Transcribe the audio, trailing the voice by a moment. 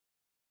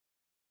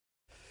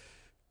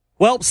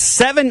Well,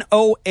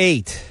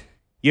 7:08.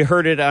 You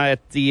heard it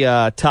at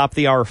the top of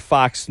the hour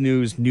Fox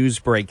News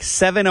break.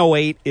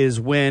 7:08 is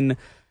when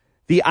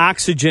the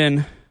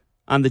oxygen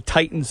on the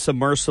Titan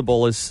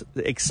submersible is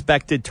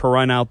expected to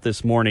run out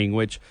this morning,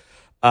 which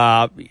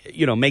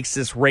makes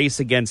this race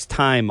against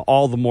time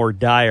all the more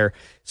dire,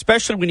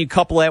 especially when you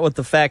couple that with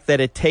the fact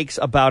that it takes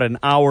about an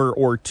hour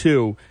or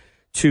two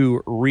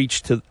to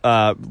reach to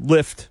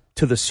lift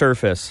to the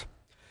surface.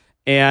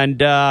 And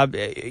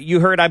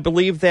you heard, I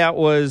believe that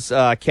was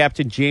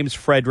Captain James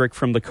Frederick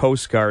from the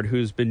Coast Guard,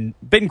 who's been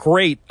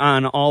great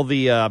on all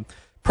the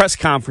press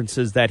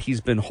conferences that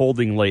he's been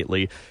holding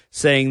lately,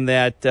 saying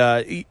that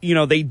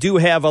they do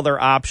have other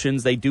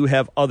options, they do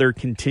have other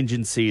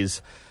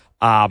contingencies,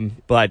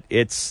 but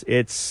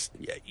it's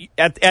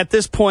at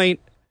this point,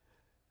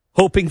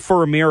 hoping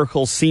for a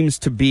miracle seems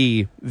to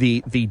be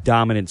the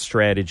dominant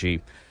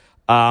strategy.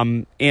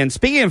 And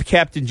speaking of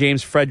Captain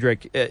James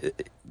Frederick,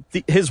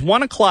 his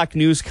 1 o'clock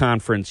news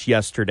conference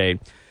yesterday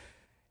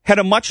had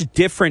a much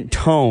different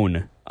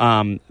tone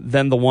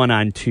than the one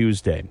on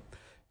Tuesday.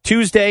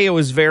 Tuesday, it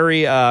was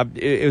very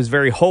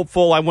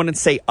hopeful. I wouldn't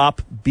say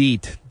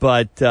upbeat,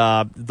 but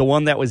the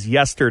one that was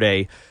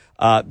yesterday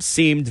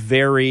seemed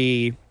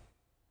very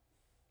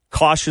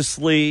cautious.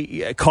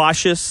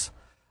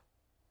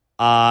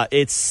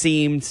 It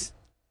seemed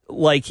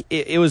like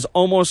it was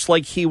almost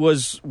like he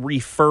was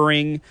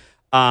referring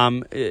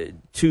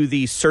to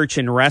the search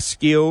and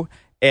rescue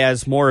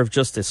as more of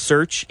just a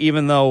search,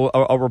 even though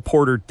a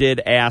reporter did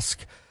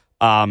ask,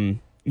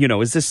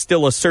 is this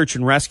still a search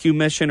and rescue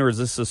mission or is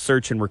this a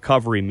search and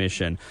recovery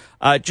mission?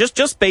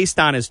 Just based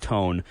on his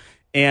tone.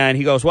 And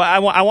he goes, well,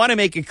 I want to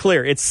make it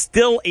clear. It's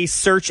still a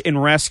search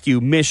and rescue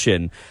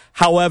mission.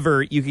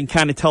 However, you can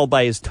kind of tell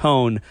by his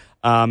tone,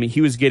 he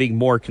was getting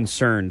more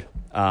concerned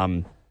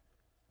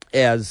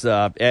as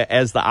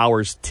the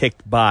hours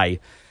ticked by.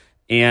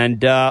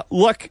 And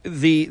look,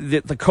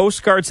 the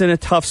Coast Guard's in a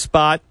tough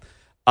spot.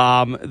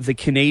 The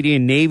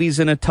Canadian Navy's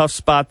in a tough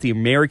spot. The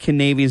American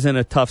Navy's in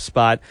a tough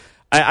spot.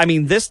 I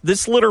mean,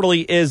 this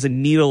literally is a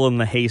needle in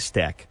the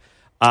haystack.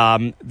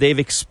 They've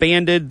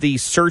expanded the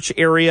search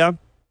area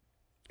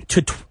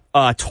to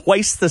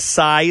twice the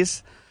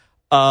size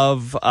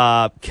of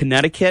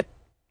Connecticut,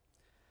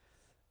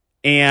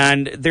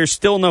 and there's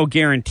still no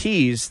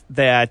guarantees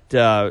that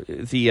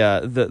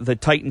the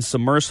Titan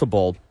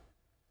submersible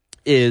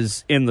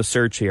is in the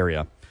search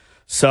area.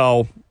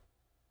 So,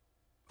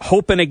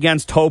 hoping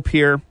against hope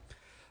here.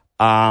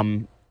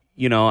 I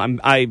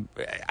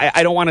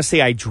don't want to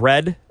say I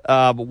dread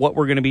how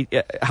we're going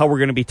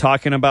to be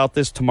talking about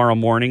this tomorrow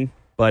morning,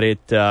 but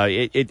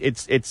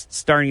it's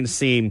starting to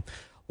seem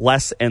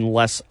less and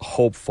less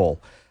hopeful.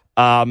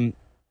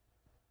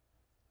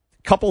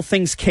 Couple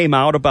things came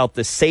out about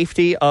the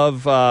safety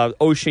of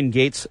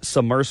OceanGate's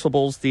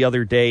submersibles the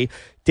other day.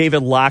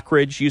 David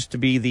Lockridge used to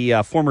be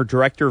the former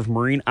director of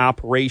marine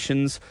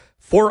operations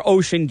for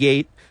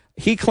OceanGate.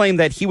 He claimed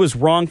that he was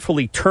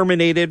wrongfully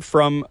terminated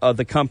from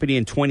the company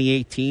in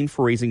 2018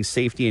 for raising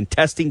safety and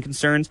testing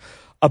concerns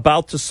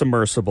about the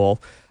submersible.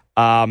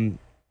 Stockton,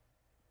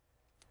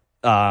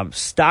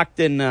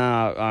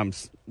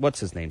 what's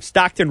his name?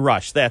 Stockton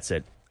Rush, that's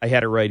it. I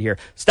had it right here.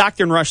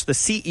 Stockton Rush, the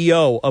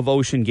CEO of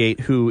OceanGate,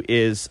 who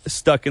is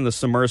stuck in the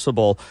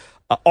submersible.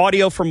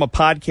 Audio from a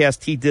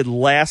podcast he did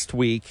last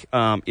week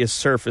is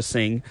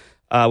surfacing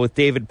with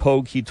David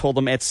Pogue. He told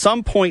him, at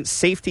some point,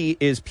 safety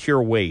is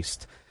pure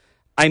waste.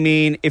 I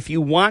mean, if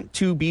you want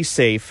to be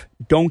safe,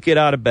 don't get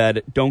out of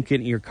bed, don't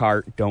get in your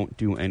car, don't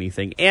do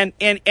anything.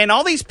 And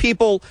all these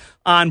people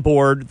on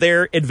board,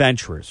 they're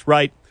adventurers,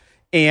 right?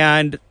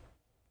 And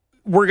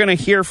we're going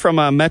to hear from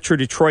a Metro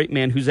Detroit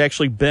man who's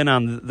actually been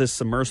on this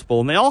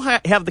submersible, and they all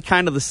have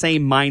the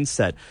same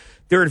mindset.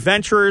 They're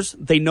adventurers.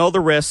 They know the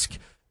risk.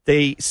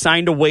 They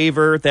signed a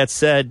waiver that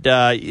said,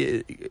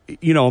 a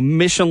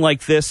mission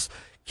like this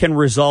can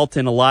result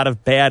in a lot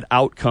of bad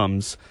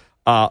outcomes,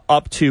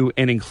 up to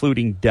and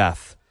including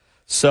death.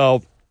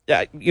 So,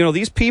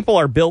 these people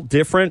are built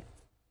different.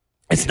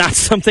 It's not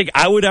something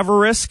I would ever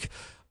risk,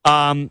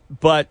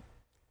 but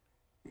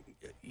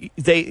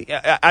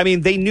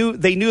they knew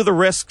the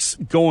risks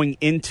going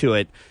into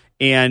it,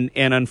 and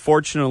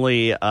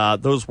unfortunately,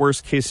 those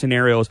worst case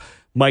scenarios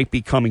might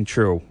be coming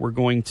true. We're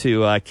going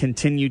to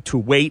continue to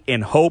wait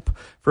and hope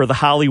for the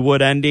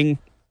Hollywood ending,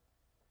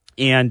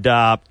 and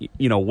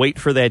wait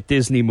for that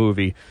Disney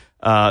movie,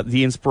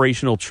 the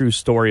inspirational true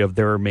story of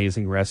their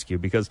amazing rescue.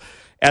 Because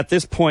at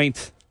this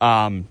point,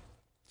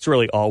 it's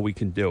really all we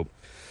can do.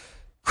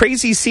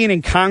 Crazy scene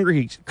in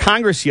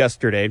Congress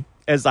yesterday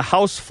as the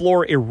House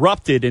floor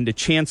erupted into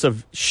chants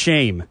of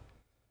shame.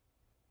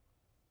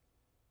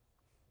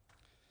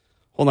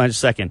 Hold on just a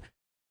second.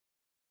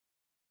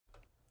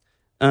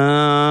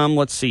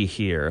 Let's see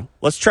here.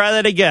 Let's try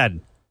that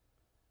again.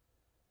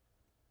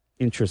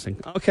 Interesting.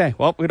 Okay,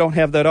 well, we don't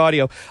have that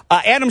audio.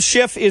 Adam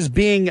Schiff is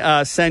being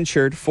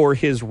censured for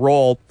his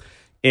role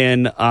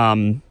in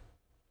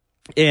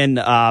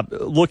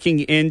looking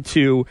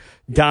into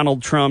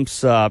Donald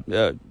Trump's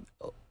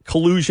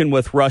collusion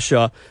with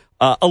Russia,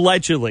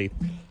 allegedly.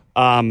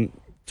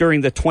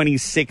 during the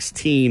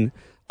 2016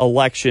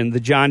 election. The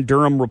John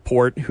Durham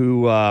report,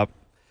 who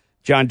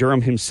John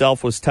Durham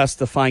himself was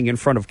testifying in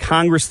front of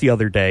Congress the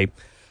other day.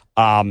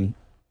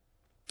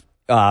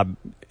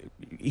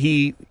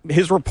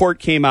 His report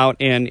came out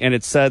and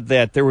it said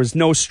that there was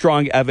no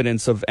strong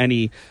evidence of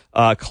any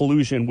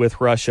collusion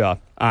with Russia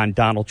on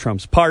Donald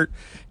Trump's part.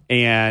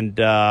 And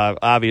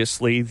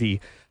obviously the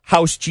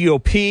House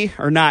GOP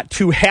are not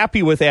too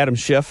happy with Adam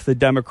Schiff, the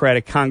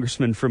Democratic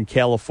congressman from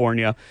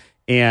California,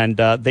 and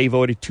they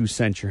voted to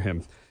censure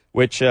him,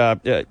 which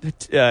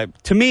to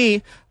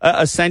me,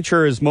 a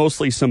censure is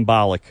mostly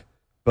symbolic.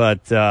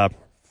 But I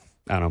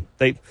don't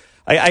know.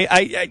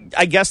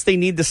 I guess they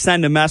need to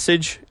send a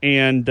message,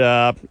 and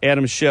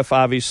Adam Schiff,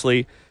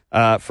 obviously,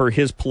 for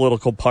his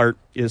political part,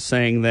 is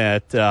saying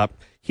that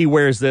he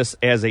wears this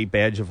as a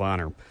badge of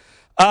honor.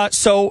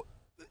 So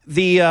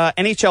the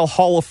NHL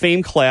Hall of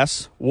Fame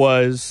class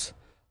was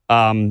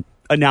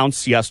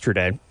announced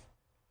yesterday,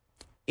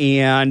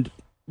 and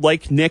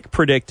like Nick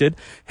predicted,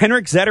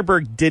 Henrik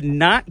Zetterberg did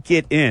not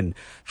get in.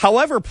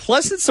 However,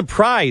 pleasant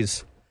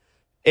surprise,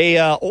 a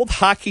old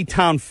hockey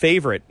town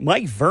favorite,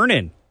 Mike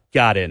Vernon,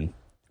 got in,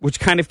 which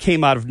kind of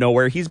came out of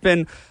nowhere. He's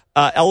been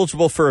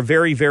eligible for a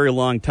very, very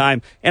long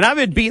time. And I've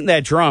been beating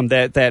that drum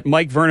that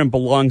Mike Vernon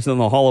belongs in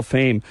the Hall of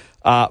Fame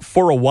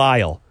for a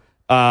while.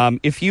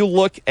 If you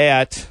look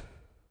at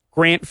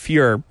Grant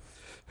Fuhr,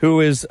 who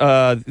is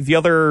the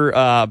other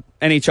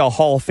NHL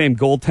Hall of Fame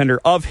goaltender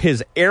of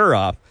his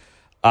era,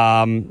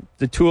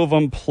 the two of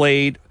them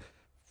played,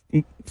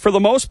 for the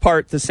most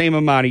part, the same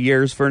amount of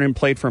years. Vernon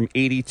played from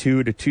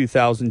 82 to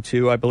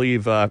 2002. I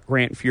believe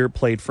Grant Fuhr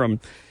played from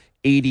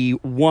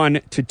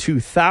 81 to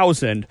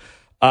 2000.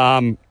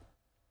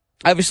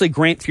 Obviously,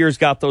 Grant Fuhr's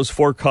got those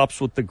 4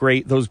 cups with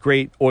those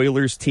great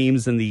Oilers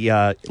teams in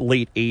the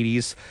late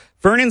 80s.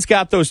 Vernon's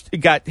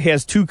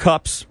has 2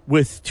 cups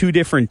with 2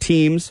 different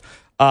teams.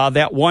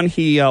 That one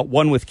he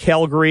won with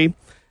Calgary,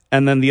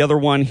 and then the other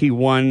one he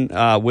won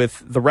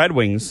with the Red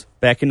Wings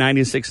back in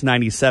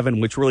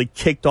 96-97, which really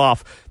kicked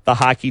off the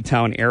Hockey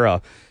Town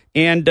era.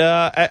 And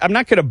I'm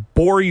not going to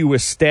bore you with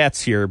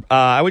stats here.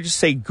 I would just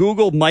say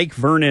Google Mike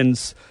Vernon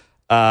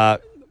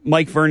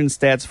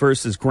stats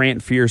versus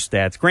Grant Fuhr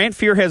stats. Grant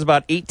Fuhr has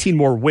about 18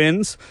 more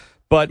wins,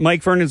 but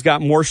Mike Vernon's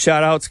got more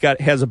shutouts,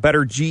 has a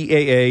better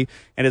GAA,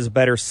 and has a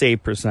better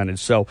save percentage.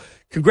 So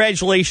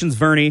congratulations,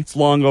 Vernie. It's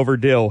long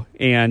overdue.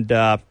 And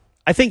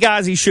I think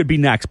Ozzy should be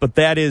next, but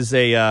that is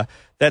a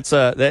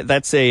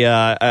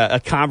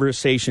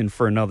conversation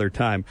for another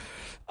time.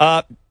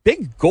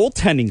 Big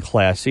goaltending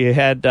class. You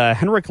had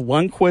Henrik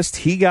Lundqvist.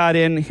 He got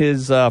in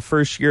his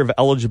first year of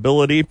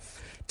eligibility.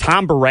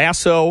 Tom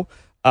Barrasso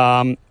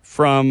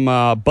from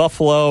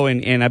Buffalo,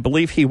 and I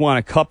believe he won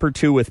a cup or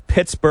 2 with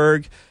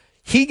Pittsburgh.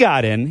 He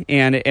got in,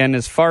 and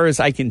as far as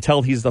I can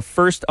tell, he's the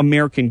first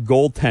American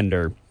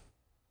goaltender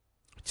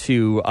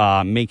to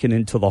make it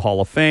into the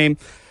Hall of Fame.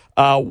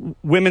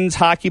 Women's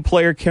hockey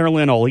player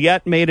Caroline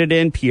Ouellette made it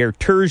in. Pierre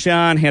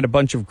Turgeon had a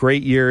bunch of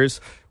great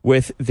years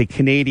with the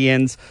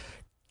Canadiens.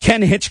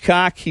 Ken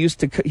Hitchcock, he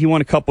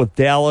won a cup with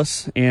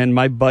Dallas, and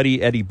my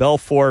buddy Eddie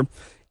Belfour.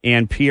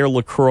 And Pierre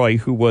Lacroix,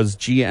 who was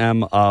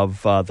GM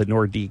of the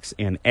Nordiques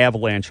and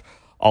Avalanche,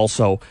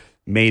 also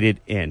made it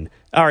in.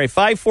 All right,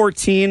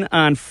 5:14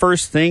 on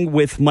First Thing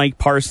with Mike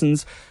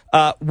Parsons.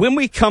 When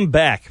we come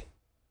back,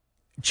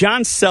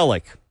 John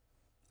Selleck,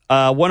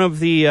 one of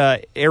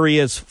the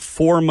area's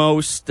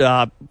foremost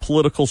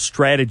political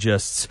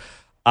strategists,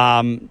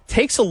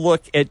 takes a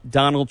look at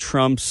Donald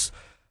Trump's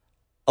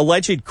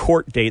alleged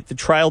court date, the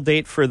trial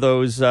date for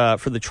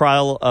the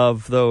trial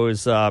of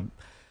those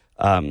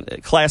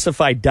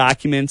classified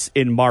documents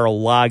in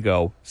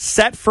Mar-a-Lago,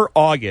 set for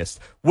August.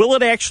 Will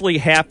it actually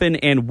happen,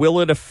 and will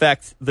it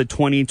affect the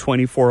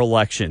 2024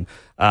 election?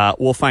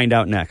 We'll find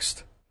out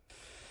next.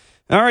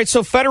 All right,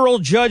 so federal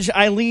judge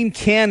Eileen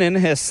Cannon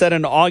has set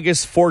an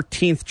August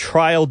 14th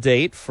trial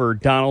date for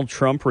Donald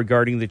Trump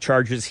regarding the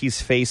charges he's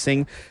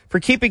facing for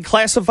keeping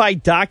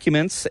classified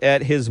documents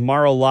at his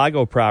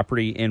Mar-a-Lago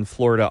property in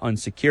Florida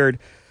unsecured.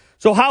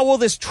 So how will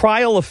this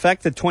trial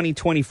affect the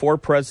 2024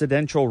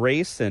 presidential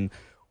race, and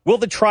will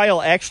the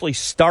trial actually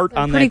start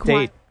on that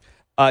date?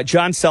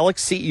 John Selleck,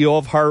 CEO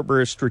of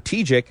Harbor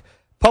Strategic,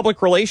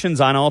 Public Relations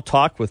on All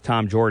Talk with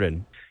Tom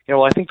Jordan. Yeah,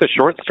 well, I think the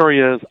short story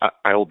is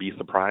I will be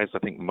surprised. I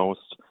think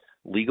most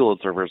legal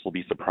observers will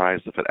be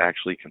surprised if it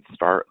actually can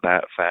start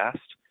that fast.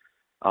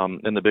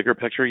 In the bigger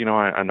picture,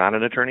 I'm not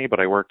an attorney, but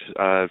I worked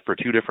for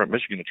 2 different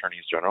Michigan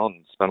attorneys general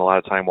and spent a lot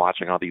of time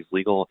watching all these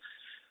legal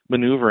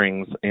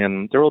maneuverings,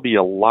 and there will be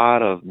a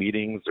lot of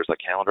meetings. There's a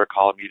calendar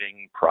call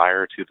meeting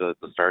prior to the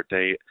start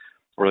date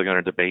where they're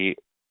going to debate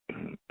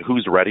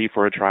who's ready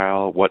for a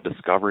trial, what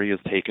discovery has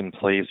taken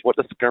place, what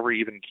discovery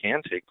even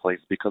can take place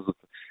because of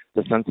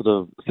the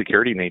sensitive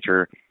security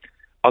nature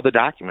of the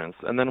documents.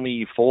 And then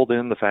we fold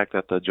in the fact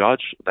that the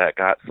judge that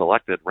got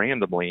selected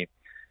randomly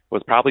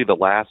was probably the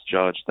last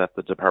judge that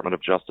the Department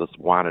of Justice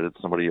wanted,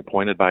 somebody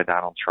appointed by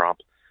Donald Trump,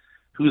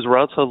 who's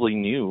relatively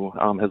new,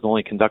 has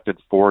only conducted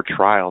 4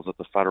 trials at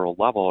the federal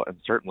level, and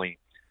certainly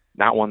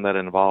not one that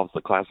involves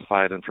the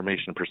Classified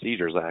Information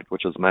Procedures Act,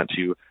 which is meant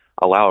to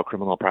allow a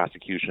criminal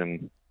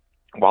prosecution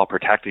while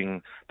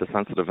protecting the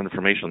sensitive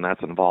information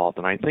that's involved.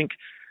 And I think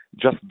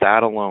just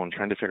that alone,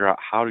 trying to figure out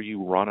how do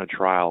you run a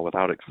trial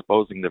without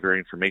exposing the very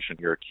information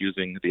you're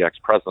accusing the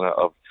ex-president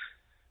of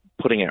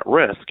putting at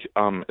risk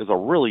is a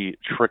really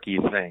tricky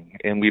thing,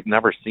 and we've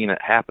never seen it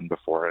happen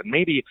before. And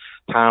maybe,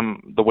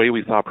 Tom, the way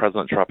we saw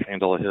President Trump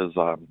handle his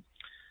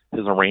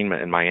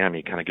arraignment in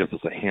Miami kind of gives us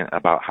a hint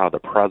about how the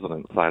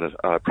President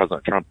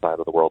Trump's side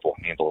of the world will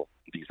handle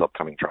these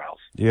upcoming trials.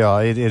 Yeah,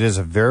 it is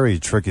a very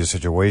tricky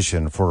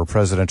situation for a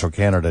presidential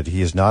candidate.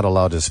 He is not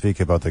allowed to speak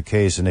about the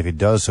case, and if he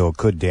does so, it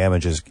could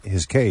damage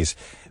his case.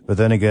 But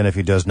then again, if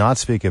he does not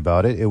speak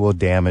about it, it will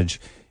damage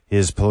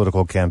his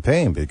political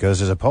campaign, because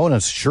his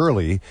opponents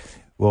surely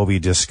will be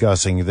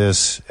discussing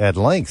this at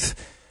length.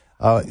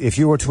 If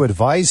you were to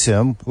advise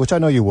him, which I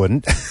know you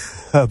wouldn't,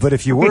 but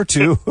if you were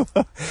to,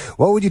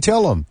 what would you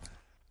tell him?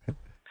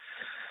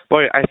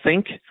 Boy, I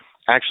think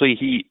actually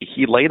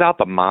he laid out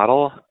the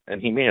model,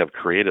 and he may have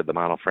created the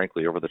model,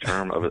 frankly, over the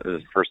term of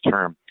his first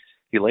term.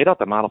 He laid out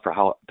the model for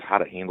how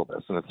to handle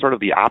this, and it's sort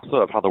of the opposite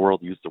of how the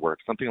world used to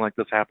work. Something like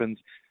this happens,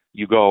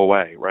 you go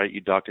away, right?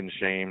 You duck in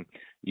shame.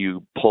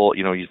 You pull,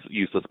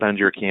 you suspend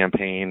your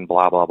campaign,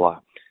 blah, blah, blah.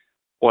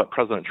 What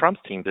President Trump's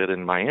team did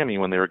in Miami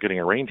when they were getting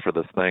arraigned for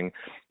this thing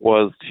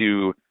was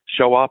to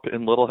show up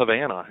in Little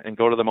Havana and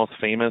go to the most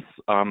famous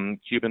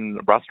Cuban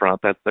restaurant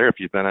that's there. If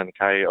you've been in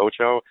Calle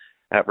Ocho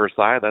at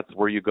Versailles, that's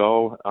where you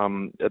go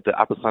at the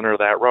epicenter of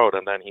that road.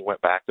 And then he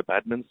went back to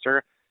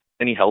Bedminster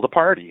and he held a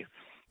party.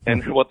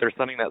 And what they're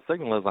sending that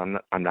signal is,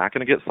 I'm not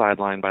going to get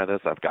sidelined by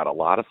this. I've got a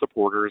lot of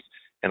supporters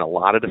in a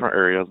lot of different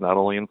areas, not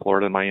only in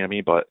Florida and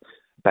Miami, but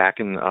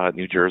back in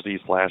New Jersey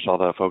 / all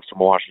the folks from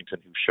Washington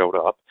who showed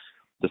up.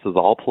 This is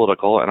all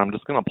political, and I'm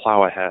just going to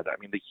plow ahead. I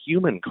mean, the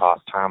human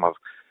cost, Tom, of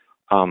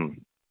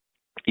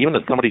even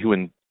as somebody who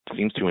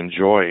seems to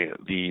enjoy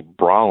the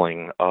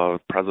brawling of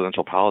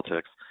presidential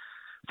politics,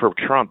 for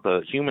Trump,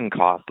 the human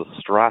cost, the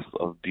stress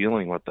of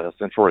dealing with this,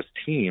 and for his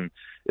team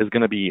is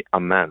going to be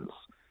immense.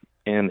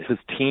 And his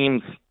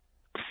team's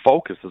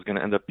focus is going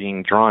to end up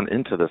being drawn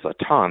into this a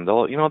ton.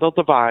 They'll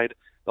divide.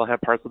 They'll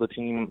have parts of the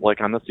team, like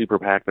on the Super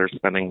PAC, they're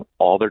spending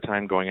all their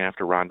time going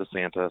after Ron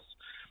DeSantis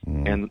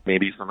and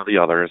maybe some of the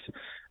others.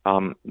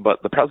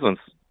 But the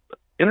president's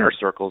inner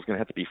circle is going to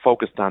have to be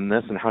focused on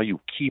this and how you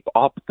keep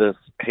up this,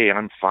 hey,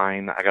 I'm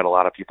fine, I got a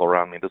lot of people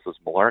around me, this is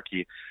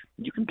malarkey.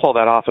 You can pull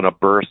that off in a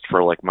burst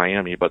for like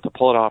Miami, but to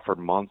pull it off for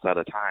months at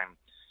a time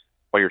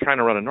while you're trying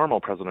to run a normal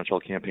presidential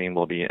campaign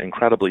will be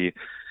incredibly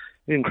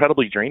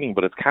draining,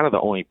 but it's kind of the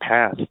only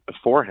path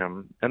for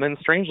him. And then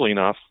strangely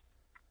enough,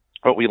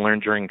 what we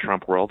learned during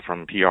Trump world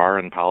from PR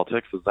and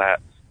politics is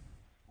that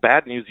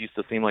bad news used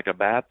to seem like a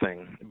bad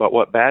thing, but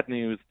what bad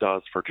news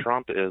does for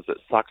Trump is it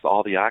sucks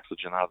all the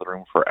oxygen out of the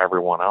room for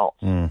everyone else.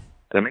 And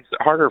it makes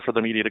it harder for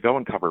the media to go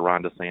and cover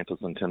Ron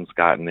DeSantis and Tim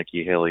Scott and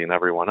Nikki Haley and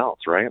everyone else,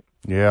 right?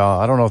 Yeah,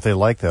 I don't know if they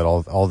like that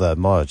all that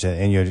much.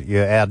 And you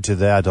add to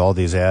that all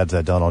these ads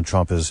that Donald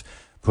Trump is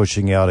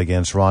pushing out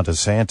against Ron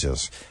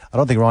DeSantis. I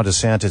don't think Ron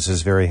DeSantis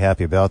is very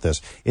happy about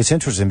this. It's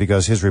interesting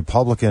because his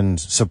Republican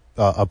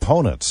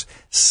opponents,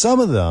 some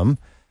of them,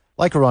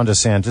 like Ron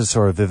DeSantis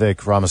or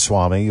Vivek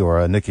Ramaswamy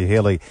or Nikki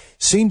Haley,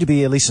 seem to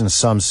be, at least in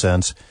some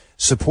sense,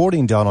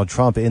 supporting Donald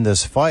Trump in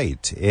this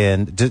fight.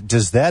 And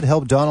does that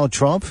help Donald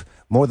Trump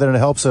more than it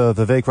helps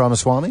Vivek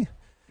Ramaswamy?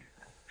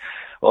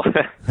 Well,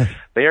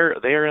 they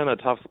are in a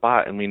tough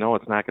spot, and we know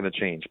it's not going to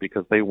change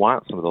because they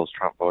want some of those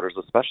Trump voters,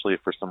 especially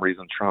if for some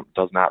reason Trump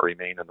does not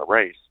remain in the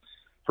race.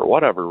 For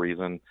whatever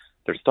reason,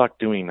 they're stuck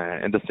doing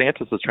that. And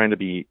DeSantis is trying to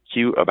be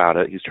cute about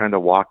it. He's trying to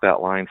walk that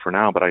line for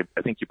now, but I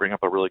think you bring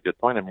up a really good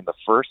point. I mean, the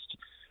first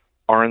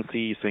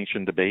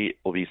RNC-sanctioned debate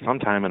will be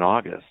sometime in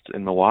August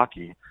in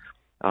Milwaukee.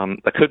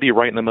 That could be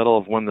right in the middle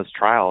of when this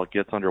trial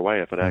gets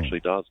underway, if it actually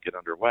does get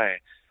underway.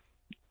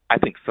 I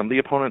think some of the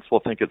opponents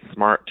will think it's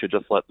smart to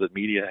just let the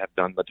media have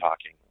done the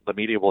talking. The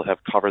media will have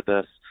covered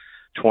this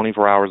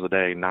 24 hours a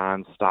day,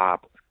 nonstop.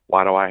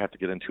 Why do I have to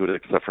get into it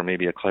except for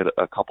maybe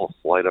a couple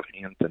sleight of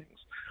hand things?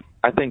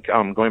 I think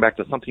going back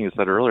to something you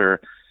said earlier,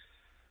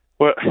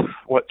 if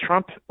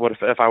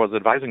I was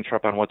advising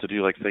Trump on what to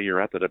do, like say you're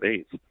at the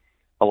debates,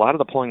 a lot of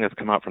the polling that's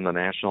come out from the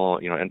national,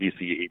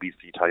 NBC,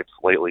 ABC types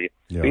lately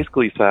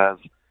basically says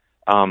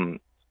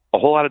a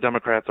whole lot of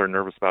Democrats are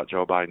nervous about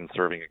Joe Biden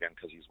serving again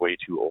because he's way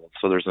too old.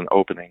 So there's an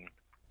opening.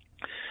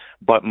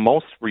 But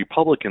most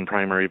Republican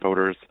primary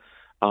voters,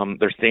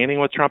 they're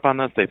standing with Trump on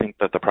this. They think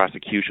that the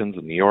prosecutions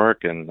in New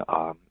York and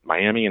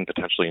Miami and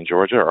potentially in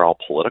Georgia are all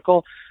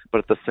political. But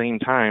at the same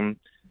time,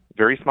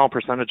 very small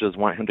percentages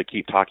want him to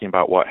keep talking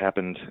about what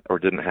happened or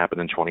didn't happen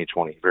in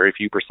 2020. Very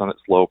few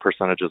low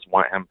percentages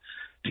want him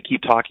to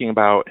keep talking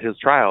about his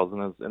trials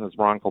and his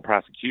wrongful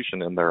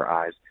prosecution in their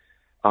eyes.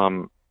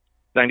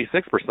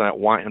 96%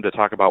 want him to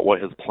talk about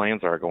what his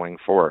plans are going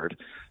forward.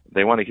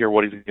 They want to hear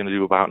what he's going to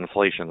do about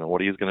inflation and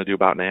what he's going to do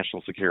about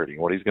national security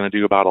and what he's going to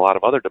do about a lot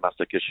of other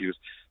domestic issues.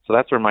 So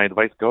that's where my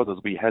advice goes as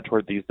we head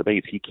toward these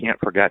debates. He can't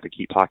forget to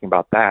keep talking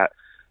about that.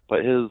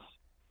 But his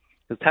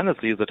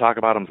tendency is to talk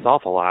about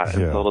himself a lot,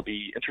 and Yeah. so it'll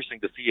be interesting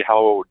to see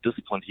how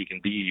disciplined he can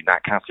be,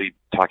 not constantly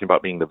talking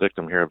about being the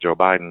victim here of Joe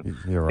Biden,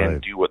 You're right.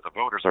 and do what the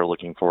voters are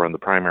looking for in the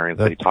primary and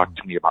say, talk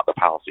to me about the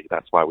policy.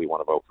 That's why we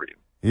want to vote for you.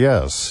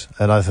 Yes,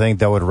 and I think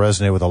that would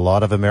resonate with a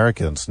lot of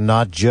Americans,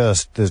 not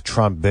just the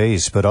Trump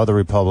base, but other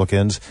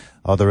Republicans,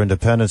 other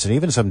independents, and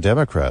even some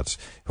Democrats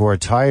who are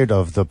tired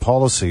of the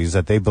policies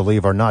that they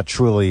believe are not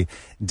truly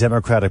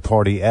Democratic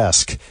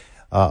Party-esque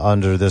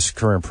under this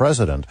current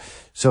president.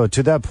 So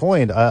to that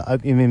point, I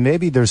mean,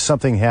 maybe there's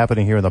something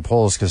happening here in the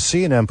polls, because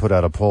CNN put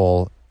out a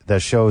poll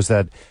that shows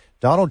that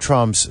Donald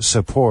Trump's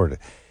support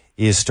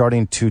is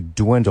starting to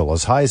dwindle,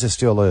 as high as it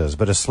still is,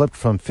 but it slipped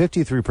from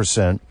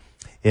 53%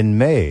 in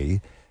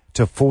May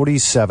to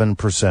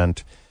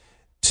 47%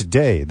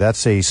 today.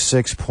 That's a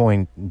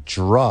 6-point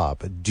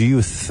drop. Do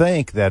you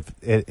think that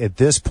at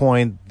this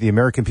point, the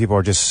American people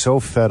are just so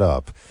fed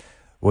up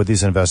with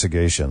these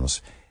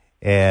investigations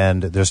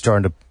and they're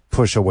starting to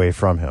push away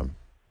from him?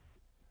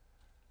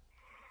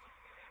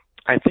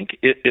 I think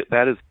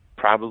that is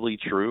probably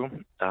true.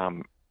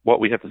 What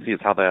we have to see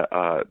is how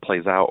that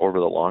plays out over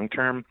the long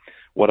term.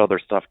 What other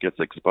stuff gets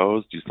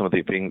exposed? Do some of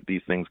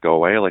these things go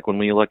away? Like when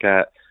we look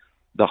at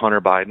the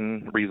Hunter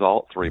Biden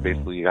results, where he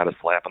basically got a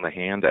slap on the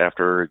hand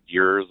after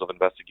years of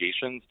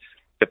investigations.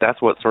 If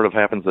that's what sort of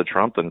happens to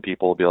Trump, then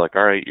people will be like,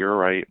 all right, you're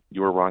right.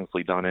 You were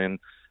wrongfully done in.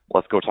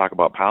 Let's go talk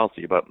about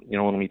policy. But, you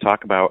know, when we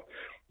talk about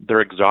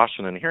their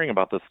exhaustion and hearing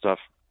about this stuff,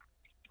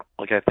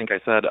 like I think I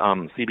said,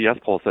 CBS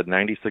poll said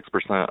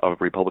 96% of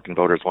Republican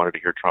voters wanted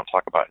to hear Trump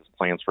talk about his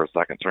plans for a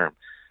second term.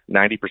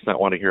 90%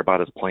 want to hear about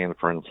his plan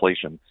for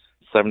inflation.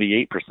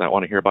 78%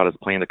 want to hear about his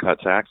plan to cut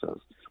taxes.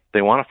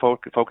 They want to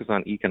focus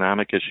on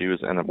economic issues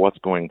and what's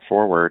going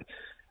forward.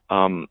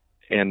 And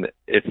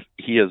if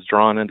he is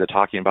drawn into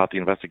talking about the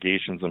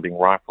investigations and being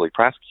wrongfully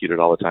prosecuted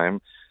all the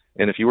time,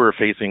 and if you were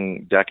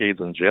facing decades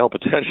in jail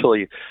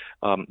potentially,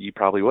 you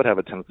probably would have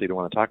a tendency to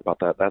want to talk about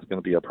that. That's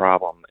going to be a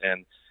problem.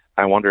 And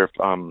I wonder if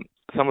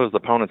some of his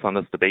opponents on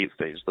this debate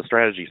stage, the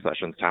strategy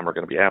sessions, Tom, are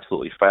going to be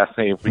absolutely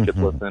fascinating if we could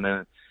listen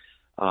in.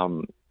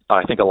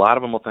 I think a lot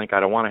of them will think,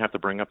 I don't want to have to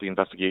bring up the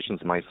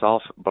investigations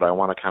myself, but I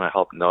want to kind of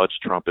help nudge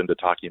Trump into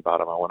talking about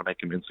them. I want to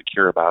make him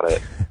insecure about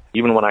it.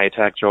 Even when I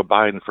attack Joe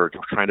Biden for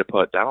trying to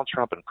put Donald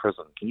Trump in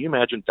prison. Can you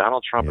imagine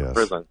Donald Trump in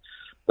prison?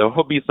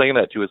 They'll be saying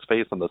that to his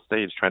face on the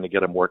stage, trying to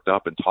get him worked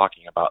up and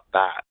talking about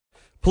that.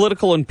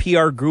 Political and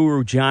PR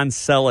guru John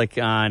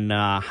Selleck on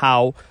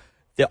how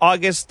the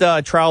August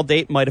trial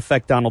date might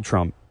affect Donald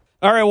Trump.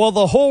 All right, well,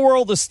 the whole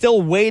world is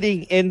still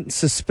waiting in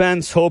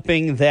suspense,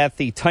 hoping that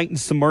the Titan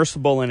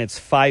submersible and its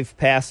 5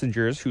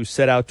 passengers who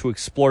set out to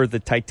explore the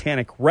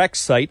Titanic wreck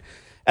site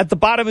at the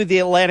bottom of the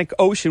Atlantic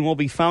Ocean will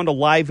be found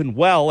alive and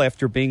well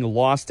after being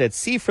lost at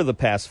sea for the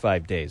past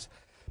 5 days.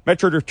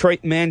 Metro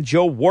Detroit man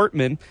Joe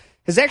Wortman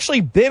has actually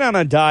been on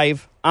a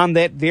dive on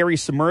that very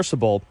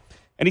submersible,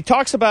 and he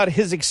talks about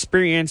his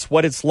experience,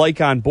 what it's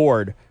like on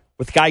board,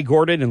 with Guy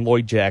Gordon and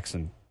Lloyd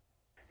Jackson.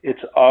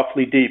 It's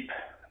awfully deep.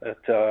 At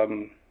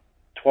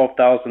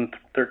 12,000,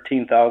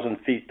 13,000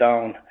 feet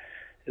down,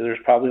 there's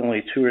probably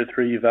only 2 or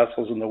 3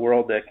 vessels in the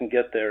world that can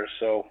get there.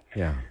 So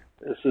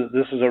this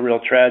is a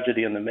real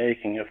tragedy in the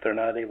making if they're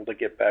not able to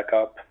get back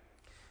up.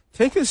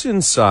 Take us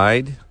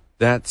inside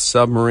that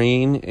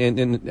submarine,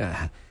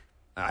 and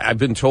I've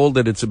been told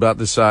that it's about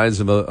the size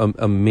of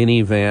a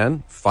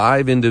minivan,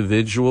 5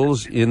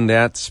 individuals in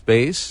that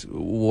space.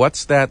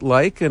 What's that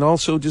like? And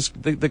also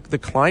just the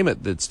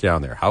climate that's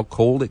down there, how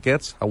cold it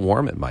gets, how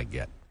warm it might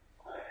get.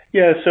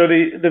 Yeah, so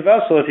the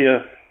vessel, if you,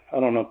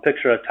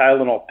 picture a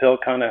Tylenol pill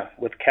kind of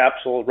with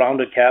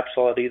rounded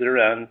capsule at either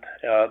end.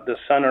 The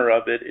center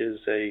of it is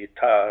a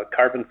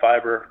carbon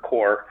fiber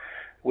core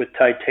with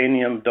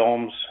titanium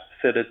domes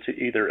fitted to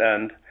either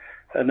end.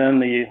 And then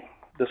the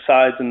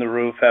sides and the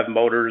roof have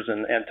motors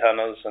and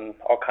antennas and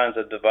all kinds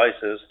of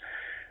devices.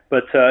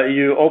 But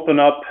you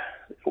open up,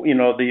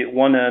 the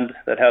one end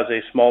that has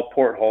a small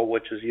porthole,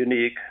 which is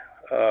unique.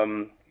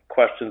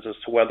 Questions as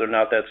to whether or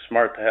not that's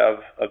smart to have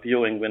a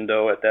viewing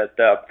window at that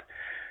depth.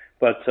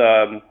 But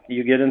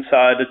you get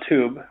inside a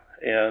tube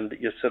and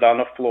you sit on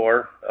a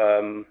floor.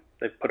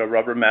 They put a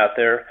rubber mat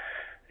there,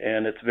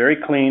 and it's very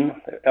clean,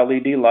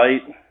 LED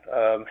light,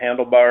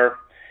 handlebar,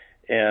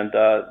 and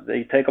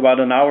they take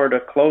about an hour to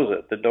close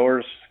it. The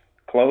doors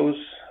close,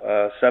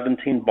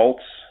 17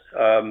 bolts,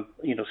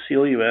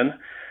 seal you in,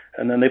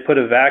 and then they put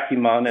a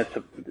vacuum on it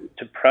to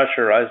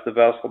pressurize the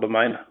vessel to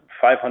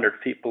 500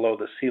 feet below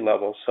the sea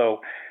level.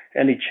 So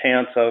any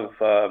chance of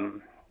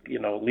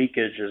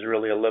leakage is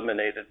really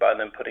eliminated by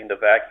them putting the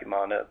vacuum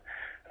on it,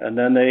 and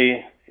then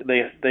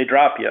they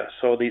drop you.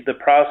 So the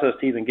process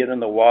to even get in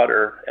the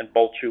water and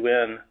bolt you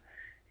in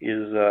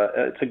is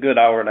it's a good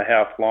hour and a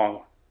half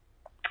long.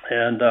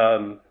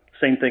 And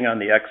same thing on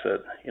the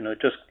exit.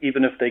 Just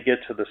even if they get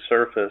to the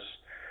surface,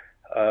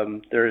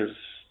 there is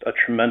a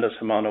tremendous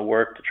amount of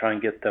work to try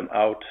and get them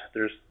out.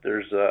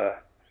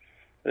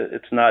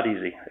 It's not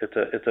easy.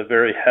 It's a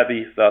very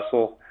heavy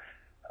vessel.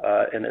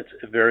 And it's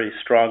very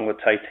strong with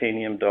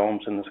titanium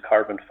domes and this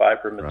carbon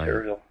fiber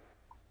material.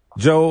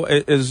 Joe,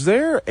 is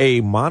there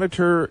a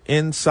monitor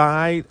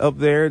inside up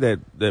there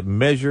that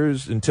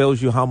measures and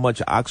tells you how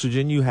much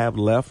oxygen you have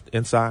left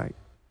inside?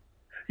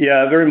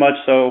 Yeah, very much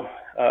so.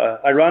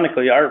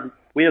 Ironically,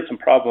 we had some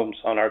problems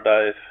on our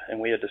dive, and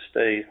we had to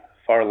stay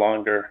far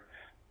longer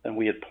than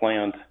we had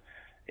planned.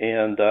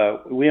 And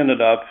we ended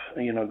up,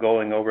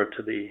 going over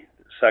to the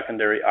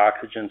secondary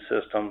oxygen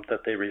system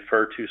that they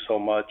refer to so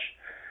much.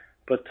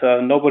 But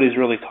nobody's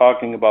really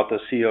talking about the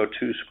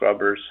CO2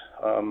 scrubbers.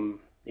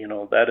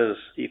 That is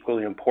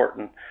equally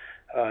important.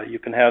 You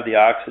can have the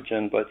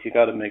oxygen, but you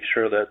got to make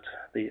sure that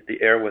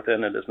the air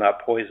within it is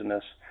not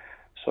poisonous.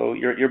 So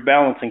you're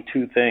balancing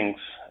two things,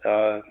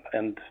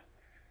 and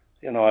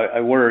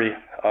I worry.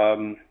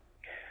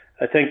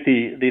 I think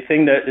the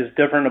thing that is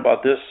different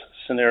about this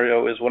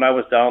scenario is when I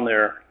was down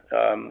there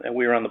and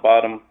we were on the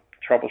bottom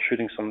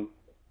troubleshooting some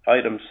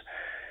items,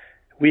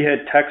 we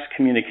had text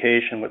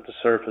communication with the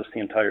surface the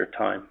entire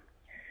time.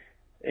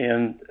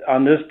 And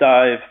on this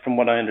dive, from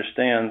what I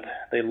understand,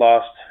 they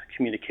lost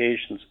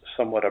communications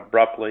somewhat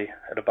abruptly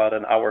at about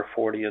an hour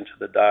 40 into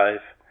the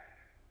dive.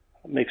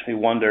 It makes me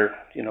wonder,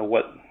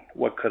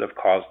 what could have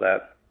caused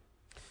that.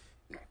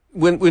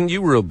 When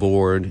you were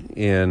aboard,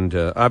 and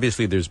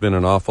obviously there's been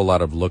an awful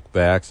lot of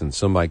look-backs, and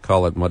some might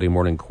call it Monday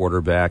morning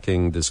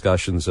quarterbacking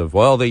discussions of,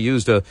 well, they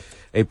used a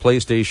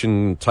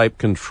PlayStation-type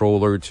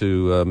controller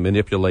to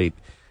manipulate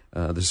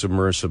the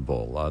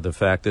submersible, the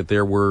fact that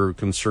there were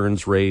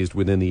concerns raised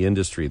within the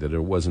industry that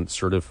it wasn't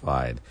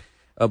certified.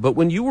 But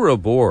when you were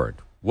aboard,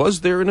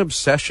 was there an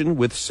obsession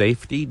with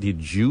safety?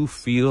 Did you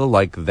feel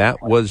like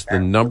that was the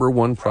number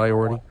one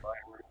priority?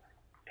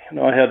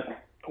 I had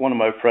one of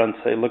my friends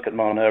say, look at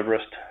Mount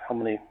Everest. How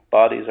many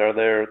bodies are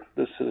there?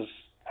 This is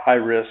high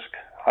risk,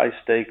 high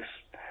stakes.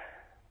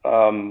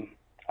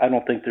 I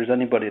don't think there's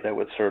anybody that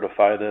would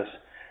certify this.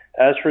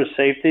 As for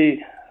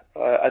safety,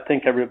 I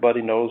think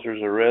everybody knows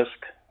there's a risk.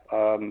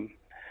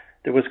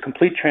 There was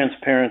complete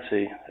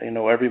transparency.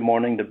 Every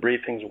morning the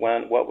briefings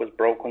went, what was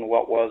broken,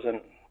 what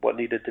wasn't, what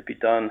needed to be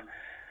done.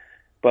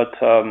 But,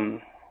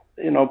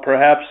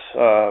 perhaps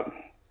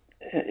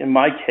in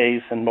my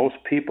case and most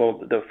people,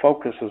 the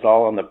focus is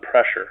all on the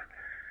pressure.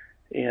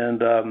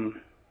 And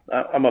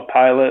I'm a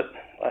pilot.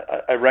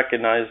 I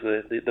recognize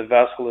that the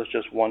vessel is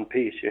just one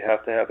piece. You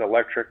have to have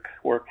electric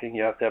working,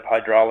 you have to have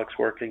hydraulics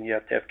working, you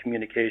have to have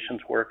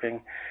communications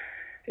working.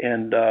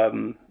 And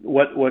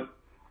what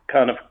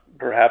kind of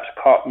perhaps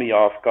caught me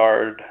off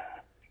guard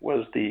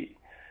was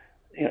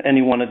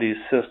any one of these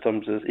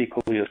systems is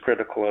equally as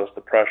critical as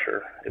the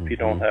pressure. If you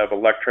don't have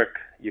electric,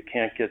 you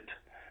can't get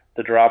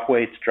the drop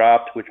weights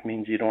dropped, which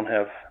means you don't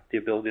have the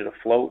ability to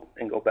float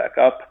and go back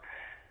up.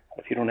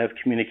 If you don't have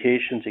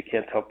communications, you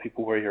can't tell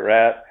people where you're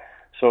at.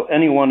 So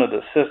any one of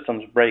the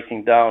systems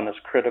breaking down is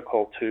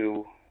critical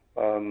to,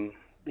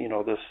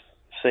 this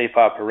safe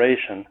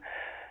operation.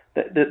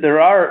 There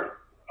are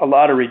a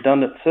lot of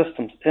redundant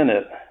systems in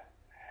it,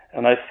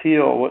 and I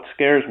feel what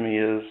scares me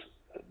is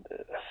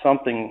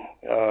something,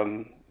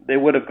 they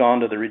would have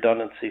gone to the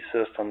redundancy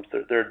systems.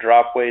 There are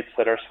drop weights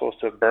that are supposed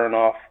to burn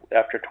off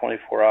after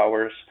 24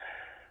 hours.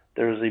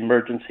 There's the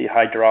emergency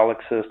hydraulic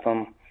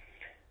system.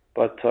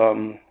 But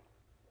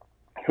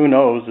who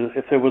knows?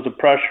 If there was a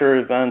pressure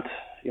event,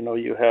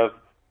 you have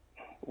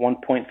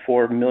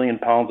 1.4 million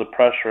pounds of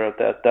pressure at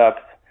that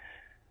depth,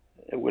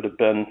 it would have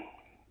been,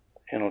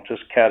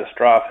 just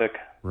catastrophic.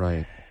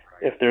 Right.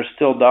 If they're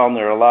still down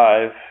there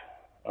alive,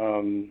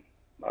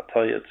 I'll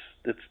tell you,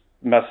 it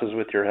messes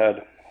with your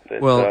head.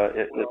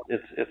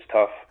 It's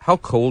tough. How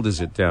cold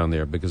is it down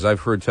there? Because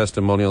I've heard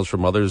testimonials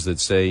from others that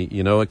say,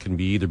 it can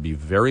either be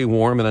very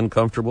warm and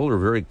uncomfortable or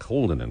very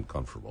cold and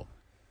uncomfortable.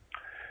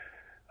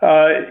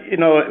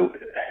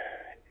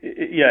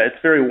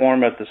 It's very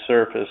warm at the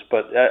surface,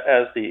 but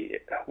as the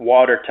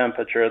water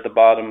temperature at the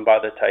bottom by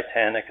the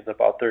Titanic is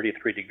about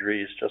 33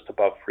 degrees, just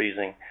above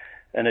freezing,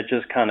 and it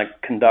just kind of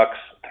conducts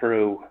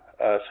through.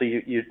 So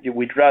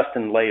we dressed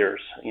in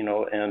layers,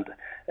 and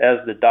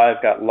as the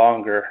dive got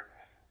longer,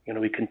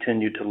 we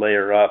continued to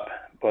layer up.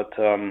 But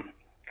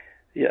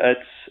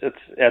it's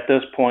at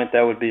this point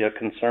that would be a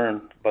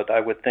concern. But I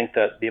would think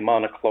that the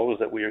amount of clothes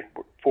that we were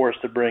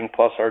forced to bring,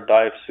 plus our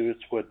dive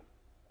suits, would,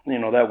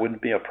 that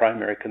wouldn't be a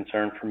primary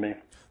concern for me.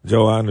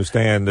 Joe, I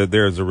understand that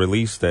there's a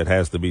release that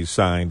has to be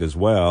signed as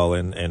well,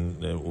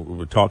 and we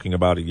were talking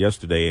about it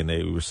yesterday, and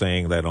they were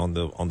saying that on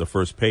the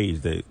first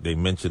page they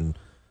mentioned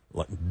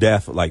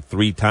death like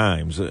 3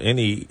 times.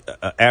 Any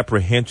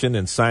apprehension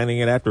in signing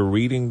it after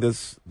reading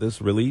this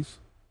release?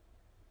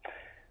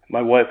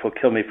 My wife will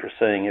kill me for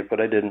saying it,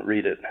 but I didn't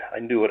read it. I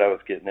knew what I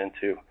was getting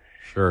into.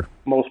 Sure.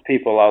 Most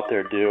people out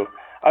there do.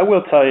 I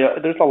will tell you,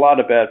 there's a lot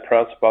of bad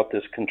press about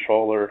this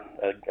controller,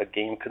 a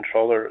game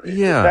controller.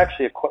 Yeah. It's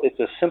actually it's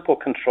a simple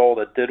control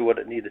that did what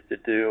it needed to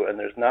do, and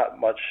there's not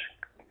much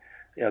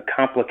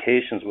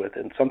complications with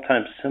it. And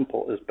sometimes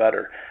simple is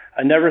better.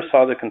 I never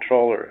saw the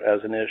controller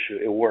as an issue.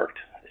 It worked.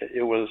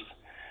 It was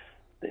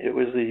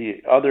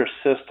the other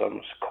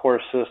systems, core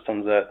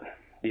systems that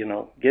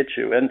get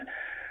you. And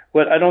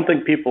what I don't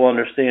think people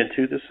understand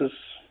too, this is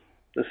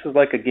This is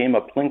like a game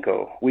of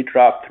Plinko. We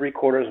dropped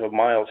 3/4 of a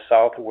mile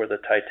south of where the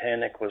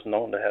Titanic was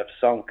known to have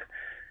sunk,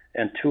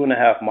 and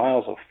 2.5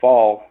 miles of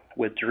fall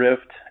with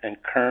drift and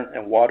current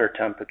and water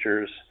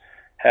temperatures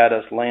had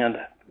us land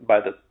by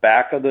the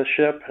back of the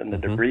ship in the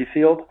debris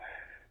field.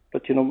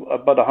 But,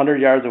 about 100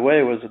 yards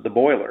away was the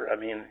boiler. I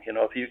mean,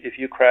 if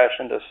you crash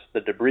into the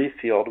debris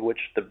field,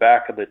 which the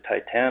back of the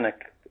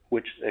Titanic,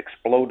 which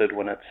exploded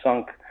when it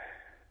sunk,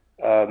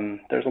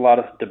 there's a lot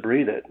of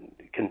debris that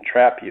can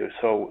trap you.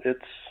 So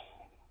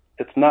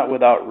it's not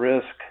without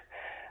risk.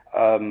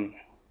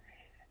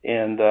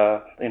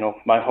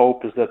 My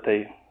hope is that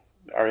they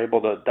are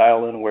able to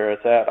dial in where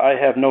it's at. I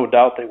have no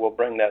doubt they will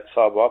bring that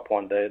sub up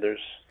one day.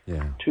 There's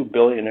two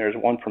billionaires,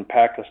 one from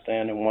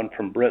Pakistan and one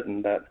from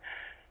Britain, that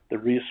the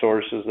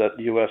resources that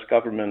the U.S.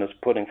 government is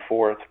putting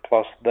forth,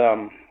 plus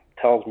them,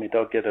 tells me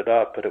they'll get it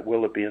up, but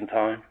will it be in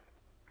time?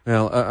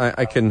 Well,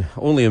 I can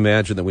only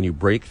imagine that when you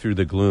break through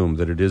the gloom,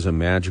 that it is a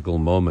magical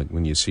moment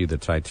when you see the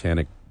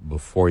Titanic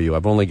before you.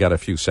 I've only got a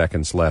few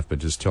seconds left, but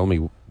just tell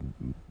me,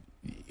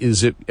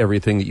 is it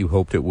everything that you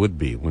hoped it would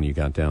be when you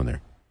got down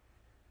there?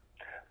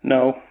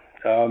 No.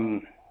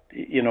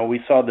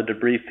 We saw the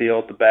debris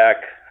field at the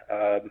back.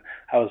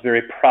 I was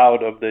very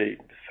proud of the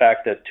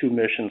fact that 2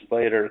 missions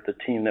later, the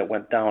team that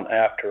went down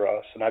after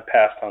us, and I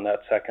passed on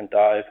that second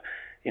dive,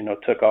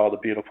 took all the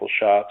beautiful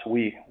shots.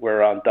 We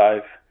were on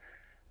dive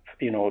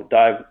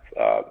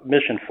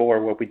mission 4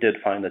 where we did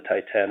find the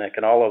Titanic,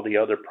 and all of the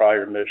other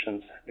prior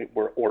missions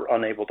were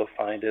unable to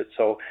find it.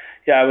 So,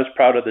 I was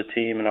proud of the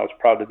team, and I was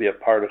proud to be a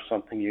part of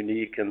something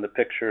unique in the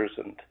pictures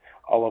and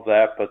all of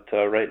that. But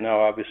right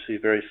now, obviously,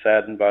 very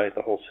saddened by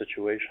the whole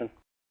situation.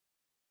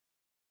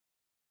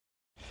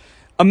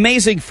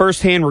 Amazing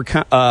firsthand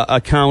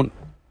account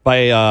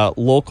by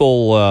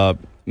local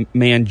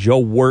man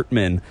Joe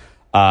Wortman,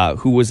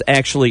 who was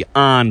actually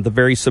on the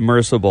very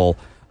submersible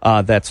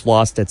that's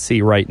lost at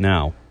sea right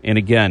now. And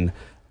again,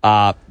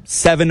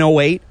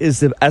 7:08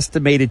 is the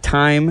estimated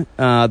time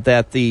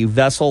that the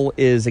vessel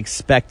is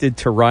expected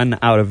to run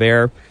out of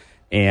air,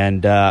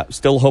 and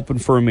still hoping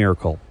for a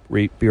miracle.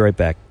 Be right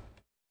back.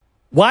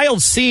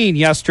 Wild scene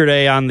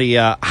yesterday on the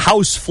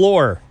House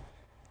floor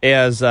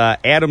as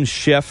Adam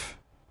Schiff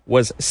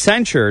was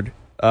censured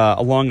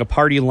along a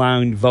party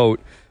line vote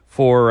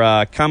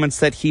for comments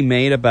that he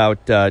made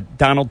about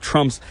Donald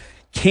Trump's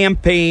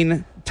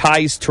campaign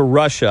ties to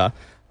Russia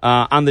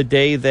on the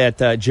day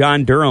that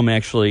John Durham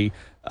actually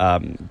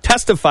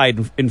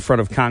testified in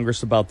front of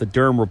Congress about the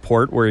Durham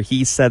report, where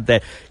he said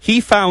that he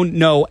found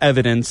no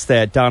evidence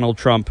that Donald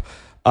Trump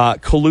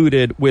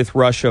colluded with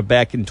Russia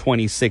back in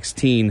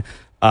 2016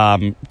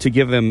 to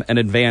give him an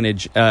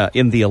advantage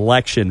in the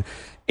election.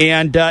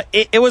 And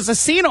it was a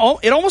scene,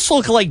 it almost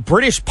looked like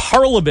British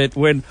Parliament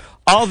when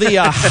all the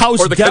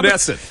House... or the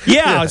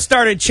Knesset.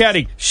 Started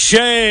chanting,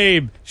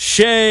 shame,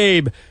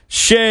 shame,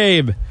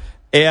 shame.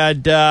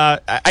 And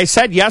I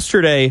said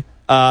yesterday,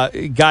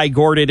 Guy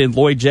Gordon and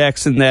Lloyd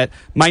Jackson, that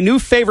my new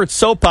favorite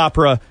soap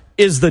opera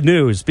is the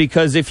news,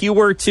 because if you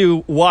were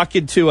to walk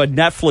into a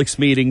Netflix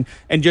meeting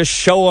and just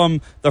show them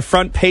the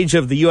front page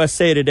of the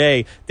USA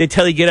Today, they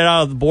tell you get it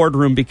out of the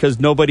boardroom because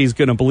nobody's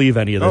going to believe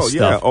any of this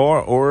stuff.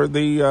 Or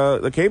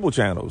the cable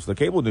channels, the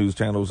cable news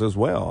channels as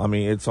well. I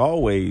mean, it's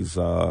always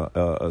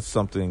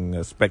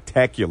something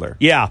spectacular.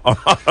 Yeah.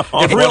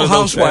 If Real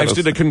Housewives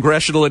did a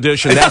congressional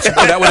edition, that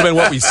would have been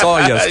what we saw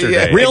yesterday.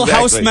 Yeah, Real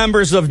House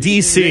Members of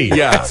D.C.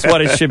 Yeah. That's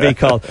what it should be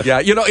called. Yeah,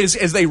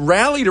 as they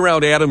rallied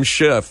around Adam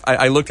Schiff,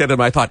 I looked at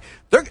him, I thought,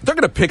 they're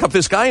going to pick up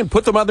this guy and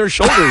put them on their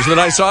shoulders. And then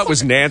I saw it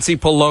was Nancy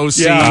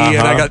Pelosi, and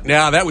I got,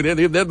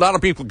 a lot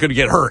of people could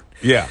get hurt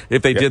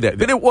if they did that.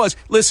 But it was,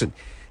 listen,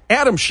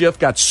 Adam Schiff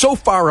got so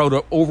far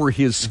over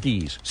his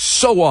skis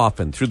so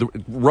often through the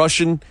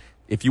Russian,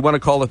 if you want to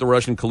call it the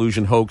Russian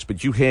collusion hoax,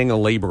 but you hang a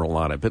label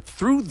on it. But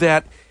through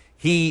that,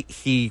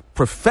 he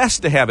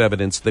professed to have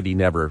evidence that he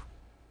never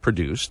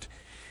produced.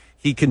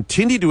 He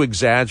continued to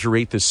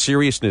exaggerate the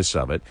seriousness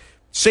of it.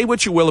 Say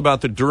what you will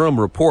about the Durham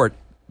report.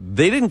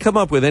 They didn't come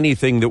up with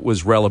anything that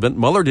was relevant.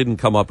 Mueller didn't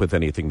come up with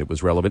anything that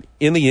was relevant.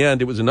 In the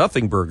end, it was a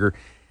nothing burger.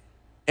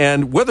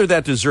 And whether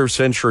that deserves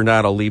censure or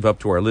not, I'll leave up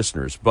to our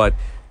listeners. But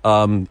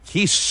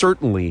he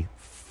certainly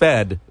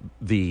fed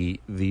the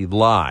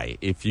lie,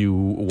 if you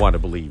want to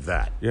believe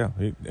that. Yeah,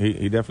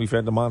 he definitely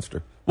fed the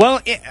monster.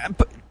 Well,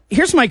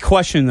 here's my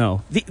question,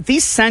 though.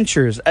 These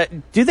censures,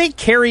 do they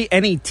carry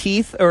any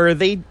teeth, or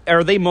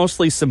are they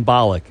mostly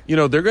symbolic?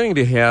 They're going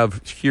to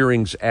have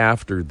hearings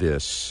after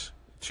this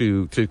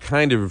to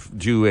kind of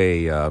do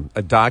a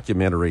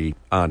documentary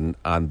on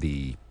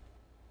the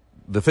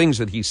things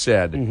that he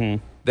said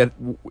that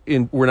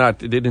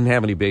didn't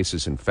have any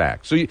basis in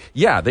fact. So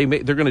they're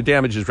going to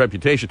damage his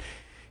reputation.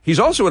 He's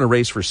also in a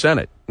race for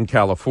Senate in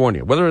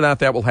California. Whether or not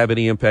that will have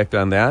any impact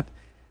on that,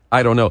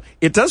 I don't know.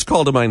 It does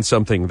call to mind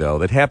something, though,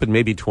 that happened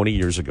maybe 20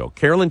 years ago.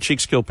 Carolyn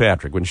Cheeks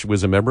Kilpatrick, when she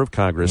was a member of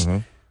Congress,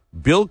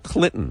 Bill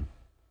Clinton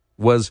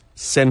was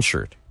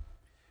censured.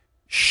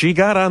 She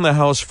got on the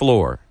House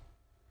floor.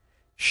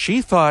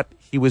 She thought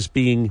he was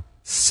being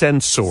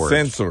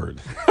censored.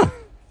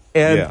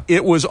 And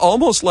it was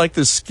almost like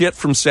the skit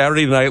from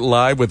Saturday Night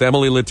Live with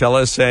Emily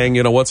Litella saying,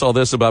 what's all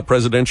this about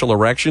presidential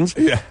erections?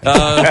 Yeah.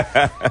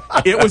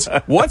 It was,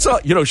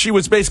 she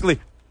was basically,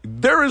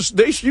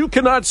 you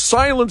cannot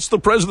silence the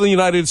president of the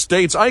United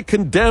States. I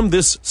condemn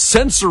this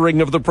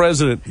censoring of the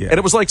president. Yeah. And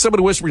it was like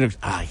somebody whispering,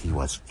 he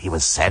was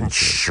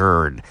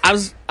censured. I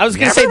was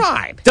going to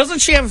say, doesn't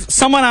she have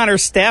someone on her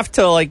staff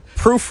to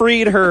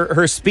proofread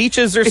her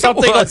speeches or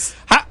something?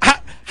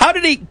 How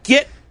did he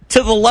get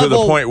to the level?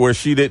 To the point where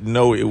she didn't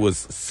know it was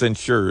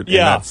censured and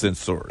not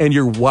censored. And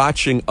you're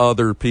watching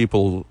other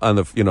people on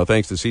the,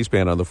 thanks to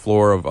C-SPAN, on the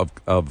floor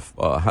of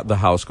the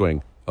House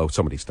going, oh,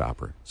 somebody stop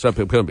her.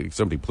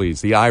 Somebody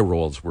please. The eye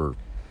rolls were,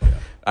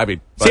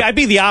 See, I'd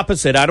be the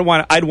opposite. I'd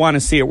want to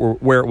see it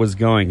where it was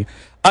going.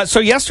 So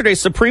yesterday,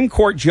 Supreme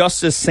Court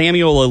Justice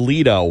Samuel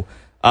Alito,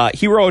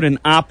 he wrote an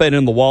op-ed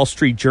in the Wall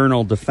Street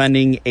Journal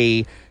defending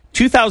a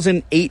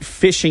 2008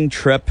 fishing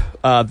trip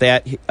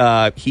that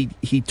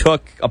he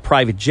took a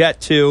private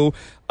jet to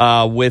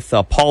with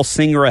Paul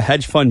Singer, a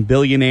hedge fund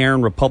billionaire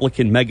and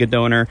Republican mega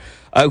donor,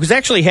 who's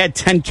actually had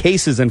 10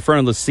 cases in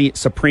front of the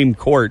Supreme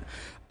Court,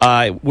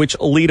 which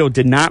Alito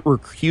did not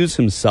recuse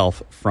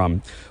himself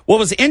from. What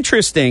was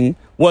interesting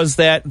was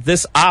that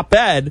this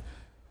op-ed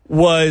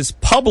was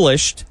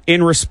published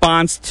in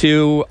response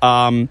to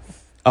a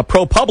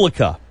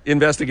ProPublica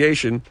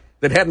investigation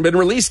that hadn't been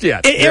released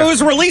yet. It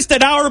was released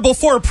an hour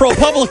before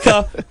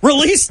ProPublica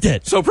released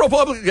it. So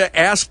ProPublica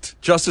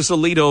asked Justice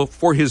Alito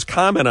for his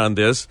comment on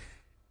this.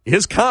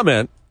 His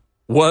comment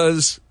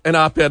was an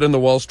op-ed in the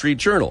Wall Street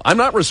Journal. I'm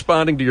not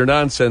responding to your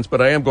nonsense,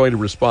 but I am going to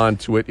respond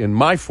to it in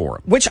my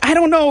forum. Which I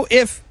don't know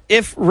if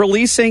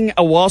releasing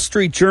a Wall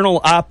Street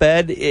Journal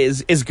op-ed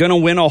is going to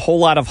win a whole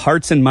lot of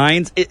hearts and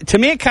minds. To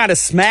me, it kind of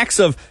smacks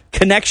of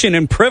connection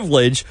and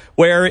privilege,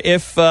 where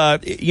if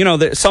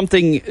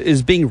something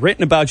is being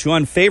written about you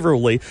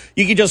unfavorably,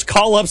 you can just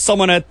call up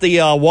someone at the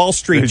Wall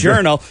Street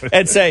Journal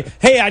and say,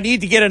 "Hey, I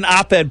need to get an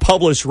op-ed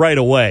published right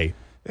away."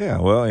 Yeah,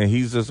 well, and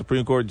he's a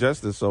Supreme Court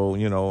justice, so,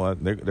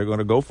 they're going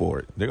to go for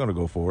it. They're going to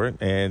go for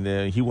it,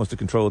 and he wants to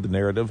control the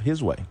narrative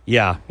his way.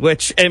 Yeah,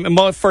 which,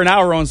 for an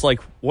hour, everyone's like,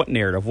 what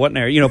narrative? What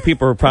narrative?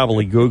 People are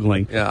probably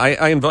Googling. Yeah,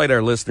 I invite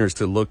our listeners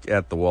to look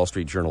at the Wall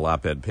Street Journal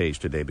op-ed page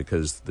today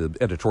because the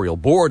editorial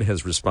board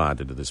has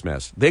responded to this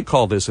mess. They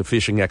call this a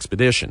fishing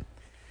expedition.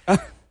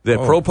 That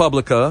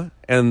ProPublica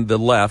and the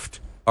left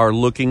are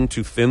looking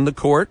to thin the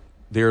court.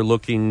 They're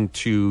looking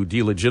to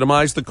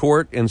delegitimize the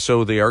court, and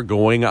so they are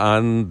going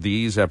on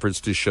these efforts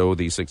to show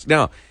these things.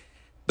 Now,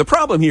 the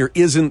problem here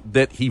isn't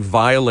that he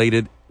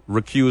violated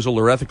recusal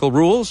or ethical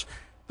rules.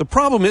 The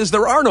problem is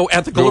there are no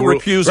ethical or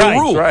recusal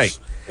rules. Right,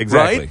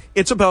 exactly. Right?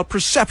 It's about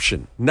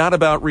perception, not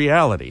about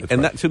reality. That's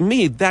that, to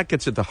me, that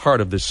gets at the heart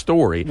of this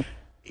story.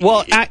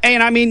 Well,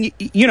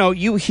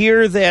 you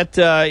hear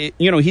that,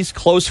 he's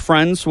close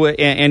friends with,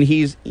 and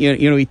he's,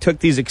 he took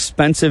these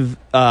expensive,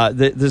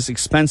 this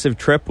expensive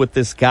trip with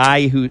this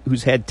guy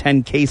who's had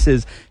 10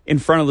 cases in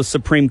front of the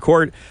Supreme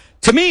Court.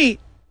 To me,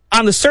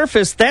 on the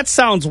surface, that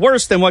sounds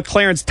worse than what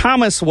Clarence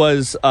Thomas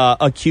was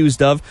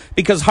accused of,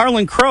 because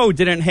Harlan Crow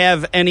didn't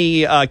have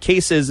any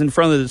cases in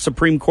front of the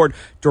Supreme Court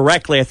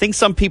directly. I think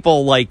some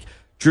people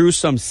drew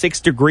some 6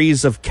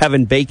 degrees of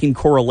Kevin Bacon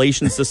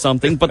correlations to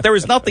something, but there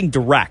was nothing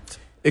direct.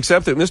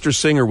 Except that Mr.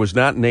 Singer was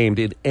not named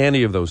in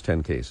any of those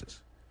 10 cases.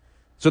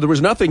 So there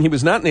was nothing, he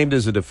was not named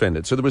as a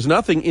defendant. So there was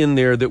nothing in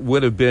there that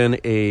would have been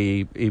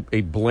a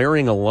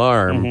blaring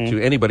alarm to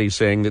anybody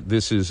saying that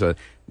this is a...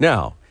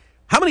 Now,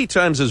 how many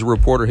times as a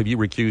reporter have you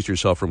recused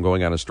yourself from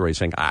going on a story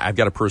saying, I've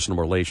got a personal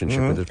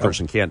relationship with this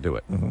person, can't do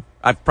it?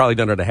 I've probably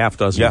done it a half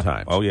dozen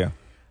times. Oh, yeah.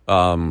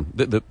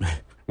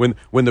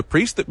 When the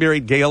priest that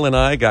married Gail and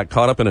I got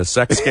caught up in a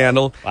sex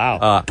scandal,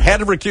 wow, had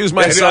to recuse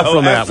myself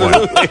from that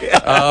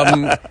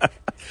one.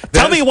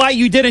 Tell me why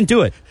you didn't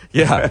do it.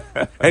 Yeah.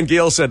 And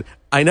Gail said,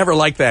 I never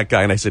liked that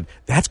guy. And I said,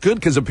 that's good,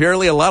 because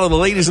apparently a lot of the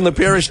ladies in the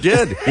parish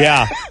did.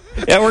 Yeah.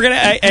 Yeah, we're going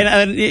to,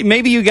 and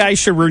maybe you guys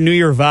should renew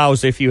your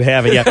vows if you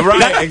haven't yet.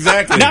 Right,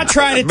 exactly. Not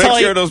trying to tell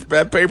you. Make sure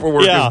that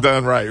paperwork is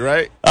done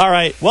right? All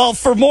right. Well,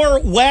 for more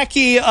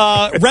wacky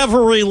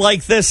revelry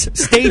like this,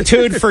 stay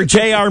tuned for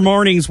JR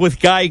Mornings with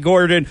Guy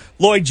Gordon,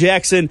 Lloyd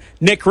Jackson,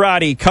 Nick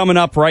Roddy, coming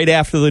up right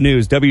after the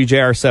news.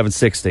 WJR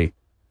 760.